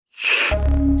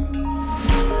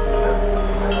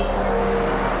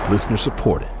Listener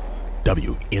supported.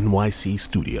 WNYC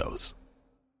Studios.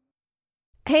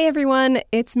 Hey everyone,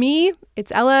 it's me, it's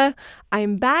Ella.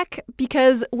 I'm back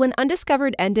because when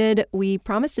Undiscovered ended, we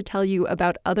promised to tell you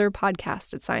about other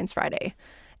podcasts at Science Friday.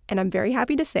 And I'm very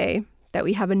happy to say that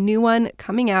we have a new one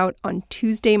coming out on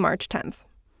Tuesday, March 10th.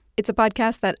 It's a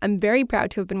podcast that I'm very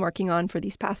proud to have been working on for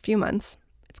these past few months.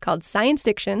 It's called Science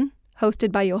Diction,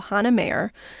 hosted by Johanna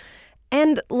Mayer.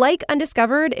 And like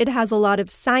Undiscovered, it has a lot of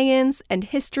science and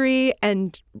history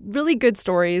and really good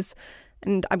stories.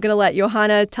 And I'm going to let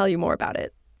Johanna tell you more about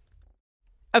it.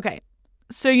 Okay,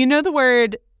 so you know the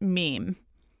word meme.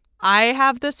 I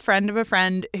have this friend of a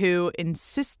friend who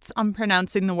insists on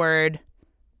pronouncing the word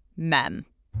mem.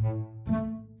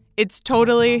 It's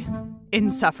totally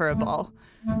insufferable.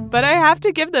 But I have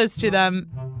to give this to them.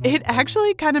 It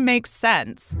actually kind of makes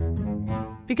sense.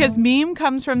 Because meme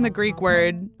comes from the Greek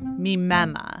word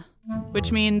mimema,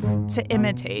 which means to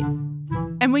imitate.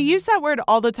 And we use that word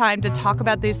all the time to talk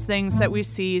about these things that we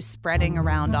see spreading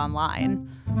around online.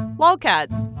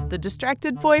 Lolcats, the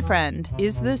distracted boyfriend,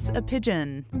 is this a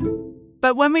pigeon?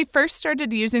 But when we first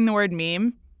started using the word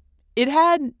meme, it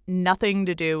had nothing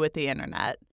to do with the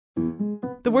internet.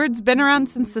 The word's been around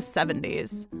since the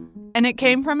 70s, and it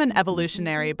came from an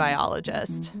evolutionary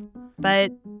biologist.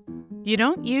 But you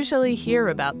don't usually hear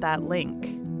about that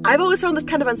link. I've always found this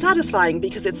kind of unsatisfying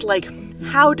because it's like,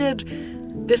 how did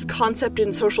this concept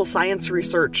in social science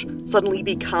research suddenly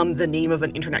become the name of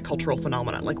an internet cultural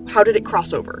phenomenon? Like, how did it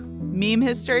cross over? Meme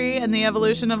history and the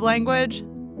evolution of language?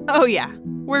 Oh yeah,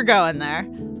 we're going there.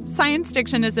 Science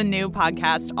Diction is a new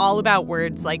podcast all about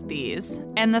words like these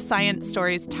and the science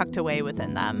stories tucked away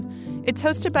within them. It's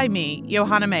hosted by me,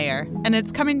 Johanna Mayer, and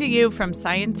it's coming to you from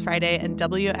Science Friday and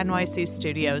WNYC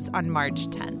Studios on March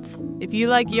 10th. If you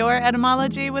like your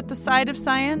etymology with the side of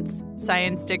science,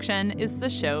 Science Diction is the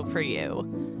show for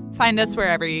you. Find us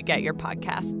wherever you get your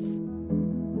podcasts.